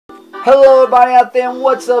Hello everybody out there, and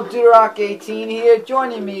what's up? DudeOfRock18 here.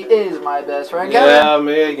 Joining me is my best friend Kevin. Yeah,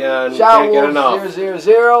 me again. Can't get enough.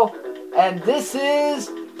 ShadowWolf000, and this is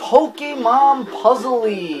Pokémon Puzzle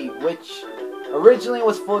League, which originally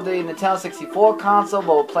was for the Nintendo 64 console,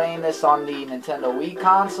 but we're playing this on the Nintendo Wii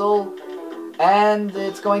console. And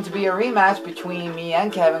it's going to be a rematch between me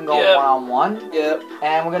and Kevin going one-on-one. Yep.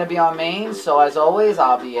 And we're going to be on main, so as always,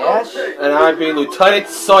 I'll be Ash. And I'll be Lieutenant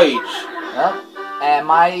Sage. Yep. And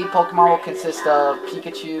my Pokemon will consist of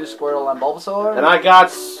Pikachu, Squirtle, and Bulbasaur. And I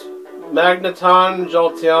got Magneton,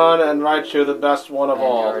 Jolteon, and Raichu, the best one of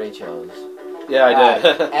all. You already chose. Yeah, I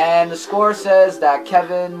did. And the score says that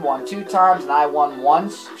Kevin won 2 times and I won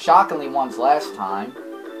once. Shockingly, once last time.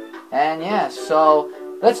 And yeah, so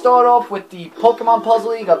let's start off with the Pokemon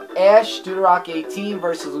Puzzle League of Ash, DudeOfRock18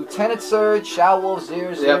 versus Lieutenant Surge,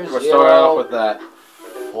 ShadowWolf000. Yep, we're starting off with that.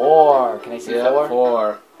 4. Can I see 4?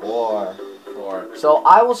 4. 4. 4. So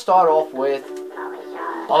I will start off with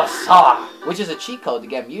Bulbasaur, which is a cheat code to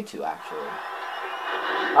get Mewtwo, actually.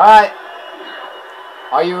 Alright.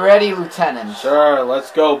 Are you ready, Lieutenant? Sure,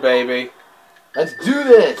 let's go, baby. Let's do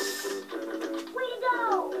this! Wait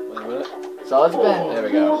a minute. So it's been There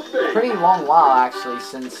we go. a pretty long while, actually,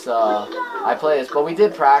 since I played this. But we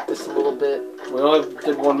did practice a little bit. We only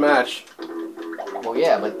did 1 match. Well,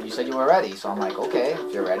 yeah, but you said you were ready. So I'm like, okay,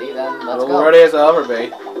 if you're ready, then let's go. We're ready as I'll ever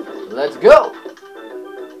be. Let's go!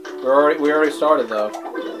 We already started, though.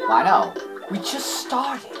 I know. We just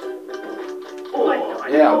started.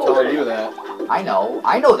 Yeah, I'm telling you that. I know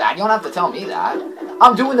that. You don't have to tell me that.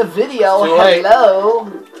 I'm doing the video. Too late. Hello.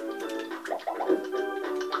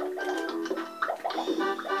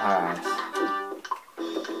 Alright.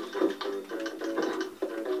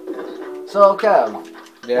 So, Kev,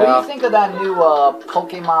 Yeah. what do you think of that new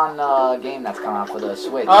Pokemon game that's coming out for the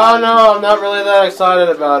Switch? Oh no, I'm not really that excited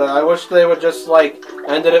about it. I wish they would just, like,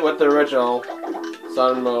 ended it with the original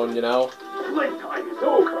Sun and Moon, you know?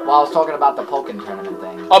 Well, I was talking about the Pokken tournament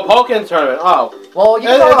thing. Oh, Pokken tournament. Oh. Well, you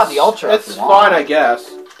can talk about the Ultra if It's you want. fine, I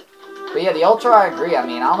guess. But yeah, the Ultra, I agree. I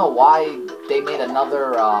mean, I don't know why they made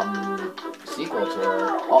another sequel to it.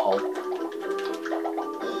 Uh-oh.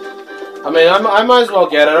 I mean, I might as well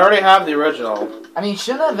get it. I already have the original. I mean,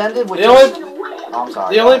 shouldn't have ended with Oh, I'm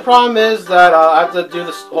sorry. The only problem is that I have to do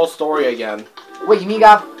this whole story again. Wait, you mean you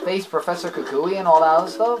got face Professor Kukui and all that other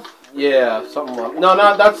stuff? Yeah, something like... No,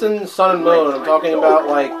 that's in Sun and Moon. I'm talking about,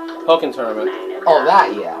 like, Pokken tournament. Oh,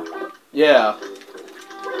 that, yeah. Yeah.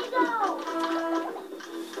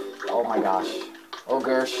 Oh my gosh. Oh,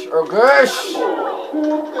 Gersh. Oh, Gersh!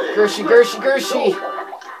 Gershie, Gershie, Gershie!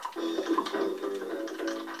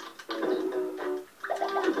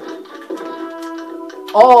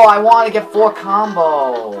 Oh, I want to get 4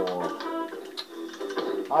 combo.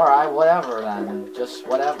 Alright, whatever then. Just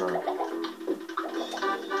whatever.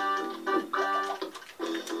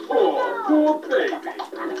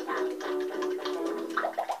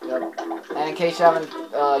 Yep. And in case you haven't,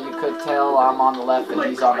 you could tell, I'm on the left and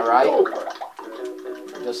he's on the right.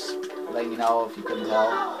 Just letting you know if you couldn't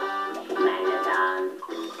tell.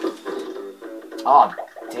 Oh,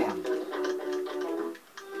 damn.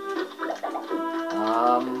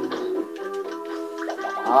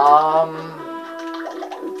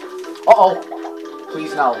 Uh-oh.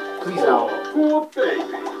 Please no. Please no.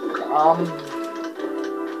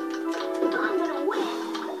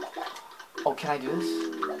 Oh, can I do this?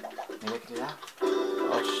 Maybe I can do that?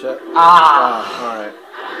 Oh, shit. Ah! Alright.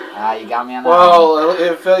 Ah, you got me on that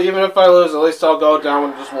Well, even if I lose, at least I'll go down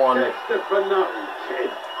with just 1. Well,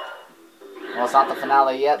 it's not the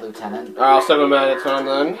finale yet, Lieutenant. I'll save a Magneton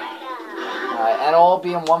then. Alright, and it'll all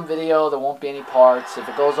be in one video. There won't be any parts. If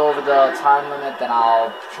it goes over the time limit, then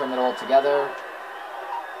I'll trim it all together.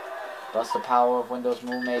 That's the power of Windows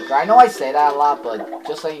Movie Maker. I know I say that a lot, but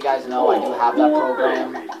just so you guys know, I do have that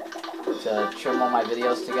program to trim all my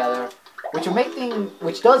videos together, which will make things,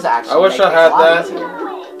 which does actually. I wish I had that.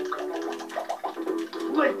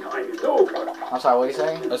 I'm sorry, what are you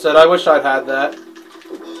saying? I said I wish I'd had that.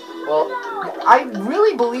 Well, I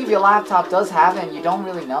really believe your laptop does have it, and you don't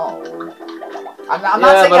really know. I'm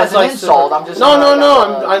not saying as an insult. I'm just no.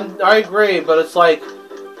 I agree, but it's like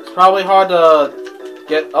it's probably hard to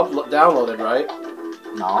get downloaded, right?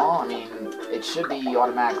 No, I mean it should be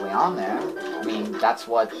automatically on there. I mean that's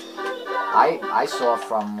what I saw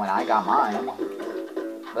from when I got mine,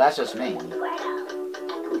 but that's just me.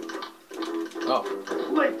 Oh.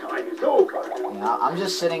 Yeah, I'm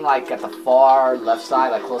just sitting like at the far left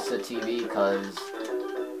side, like close to the TV, because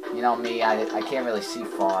you know me, I can't really see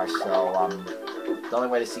far, so the only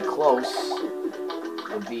way to see close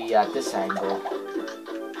would be at this angle.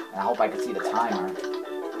 And I hope I can see the timer.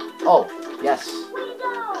 Oh, yes.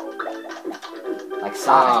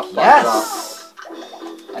 Sonic. Yes!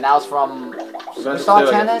 And that was from Superstar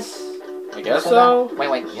Tennis? I guess so.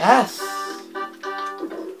 Wait. Yes! I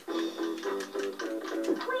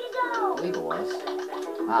believe it was.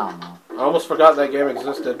 I don't know. I almost forgot that game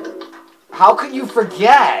existed. How could you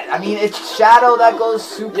forget? I mean, it's Shadow that goes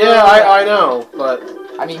super. Yeah, I know, but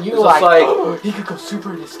I mean, you like oh, he could go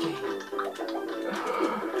super in this game.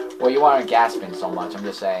 Well, you weren't gasping so much. I'm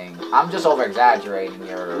just saying. I'm just over exaggerating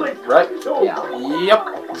your. Right? Yeah. Yep.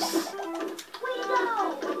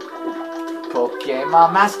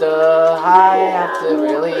 Pokemon Master, I have to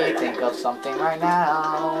really think of something right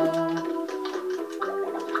now.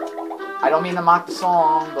 I don't mean to mock the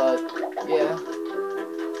song, but yeah.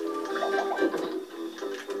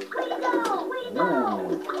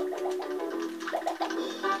 Ooh.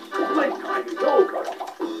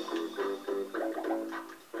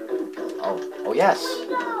 Oh yes.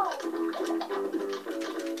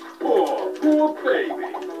 Poor baby.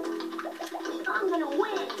 I'm gonna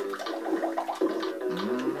win.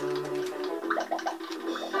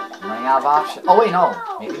 I'm running out of options. Oh wait, no.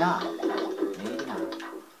 Maybe not. Maybe not.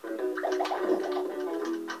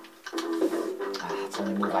 That's the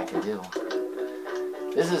only move I can do.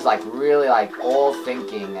 This is like really like all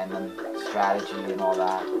thinking and then strategy and all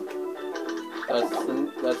that. That's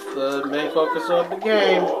the main focus of the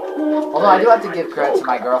game. Although I do have to give credit to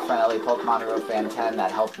my girlfriend Ellie, Pokemon Hero Fan 10,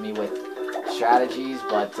 that helped me with strategies,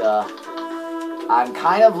 but I'm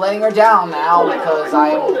kind of letting her down now because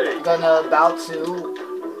I'm about to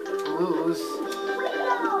lose.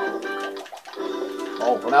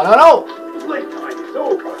 Oh, no!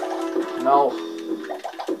 No.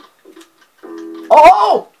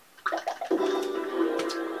 Oh!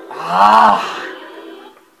 Ah!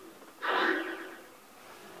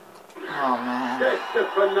 Oh, man.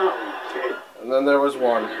 And then there was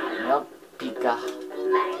one. Yep, Pika.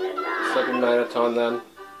 Second Magneton then.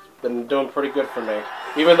 Been doing pretty good for me.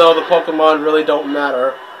 Even though the Pokemon really don't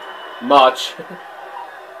matter much.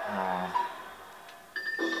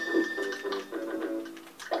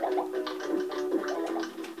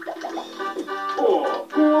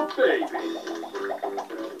 Poor baby.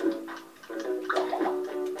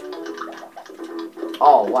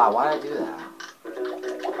 Oh, wow, why did I do that?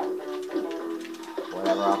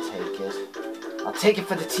 Whatever, I'll take it. I'll take it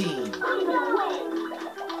for the team.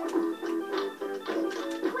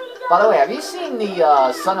 By the way, have you seen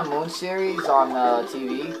the Sun and Moon series on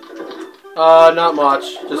TV? Not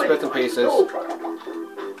much. Just bits and pieces.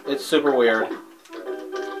 It's super weird.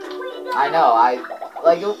 I know,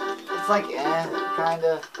 it's like,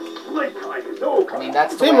 kinda. I mean,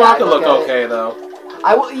 that's the Team way Rocket I look looked at okay, it. though.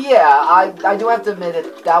 I do have to admit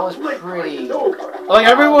it, that was pretty... Like,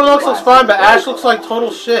 everyone else looks fine, but Ash looks like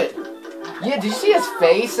total shit. Yeah, did you see his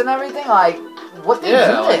face and everything? Like, what they do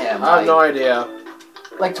to him? I have no idea.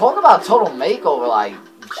 Like, talk about total makeover, like,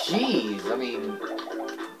 jeez, I mean,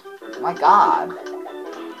 my god.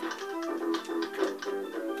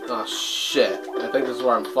 Oh, shit. I think this is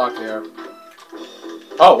where I'm fucked here.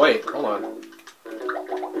 Oh, wait, hold on.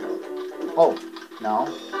 Oh, no.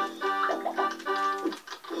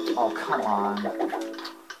 Oh, come on.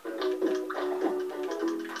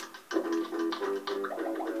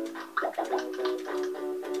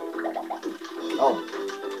 Oh.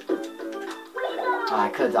 I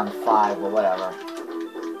could have done 5, but whatever.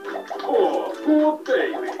 Poor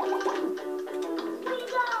baby.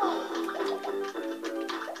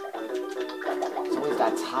 It's always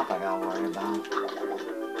that top I gotta worry about.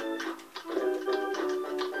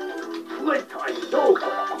 Playtime is over.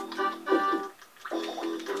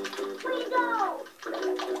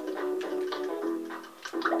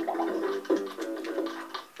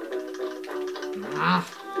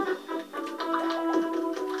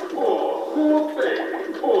 Poor baby.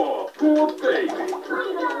 Poor baby. I'm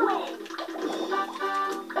gonna win.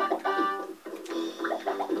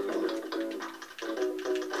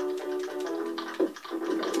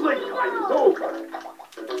 Playtime is over.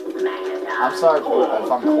 I'm sorry if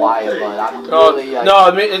I'm quiet, but I'm really... no,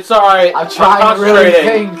 I mean, it's alright. I'm trying to really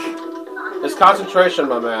think. It's concentration,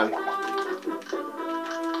 my man.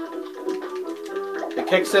 It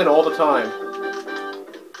kicks in all the time.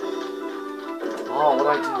 Oh, what do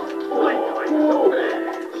I do?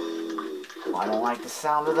 Oh, I don't like the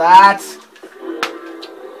sound of that.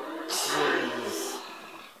 Jeez.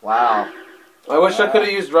 Wow. I wish I could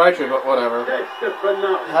have used Raichu, but whatever. You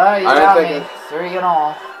got me. 3 and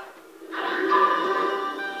all.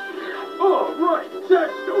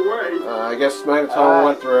 I guess Magneton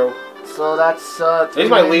went through. So that's 3 He's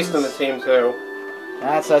my wins. least in the team, too.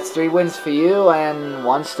 That's 3 wins for you and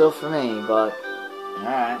 1 still for me, but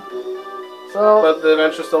alright. So But the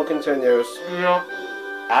adventure still continues. Yep.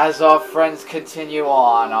 as our friends continue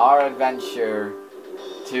on our adventure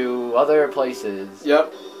to other places.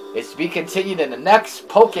 Yep. It's to be continued in the next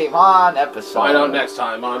Pokemon episode. Find out next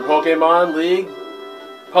time on Pokemon League,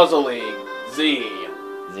 Puzzle League, Z.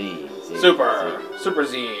 Super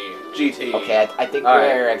Z, GT. Okay, I think All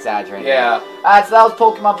we're exaggerating. Yeah. Alright, so that was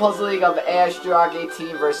Pokemon Puzzle League of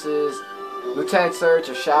ShadowWolf000 versus Lieutenant Surge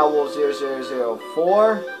of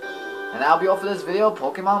ShadowWolf000. And that'll be all for this video,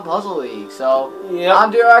 Pokemon Puzzle League. So, Yep.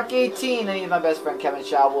 I'm DudeOfRock18, and he's my best friend Kevin,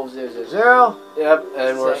 ShadowWolf000. Yep,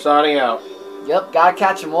 and we're signing out. Yep, gotta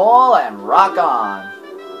catch them all and rock on.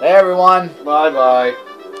 Hey everyone. Bye-bye.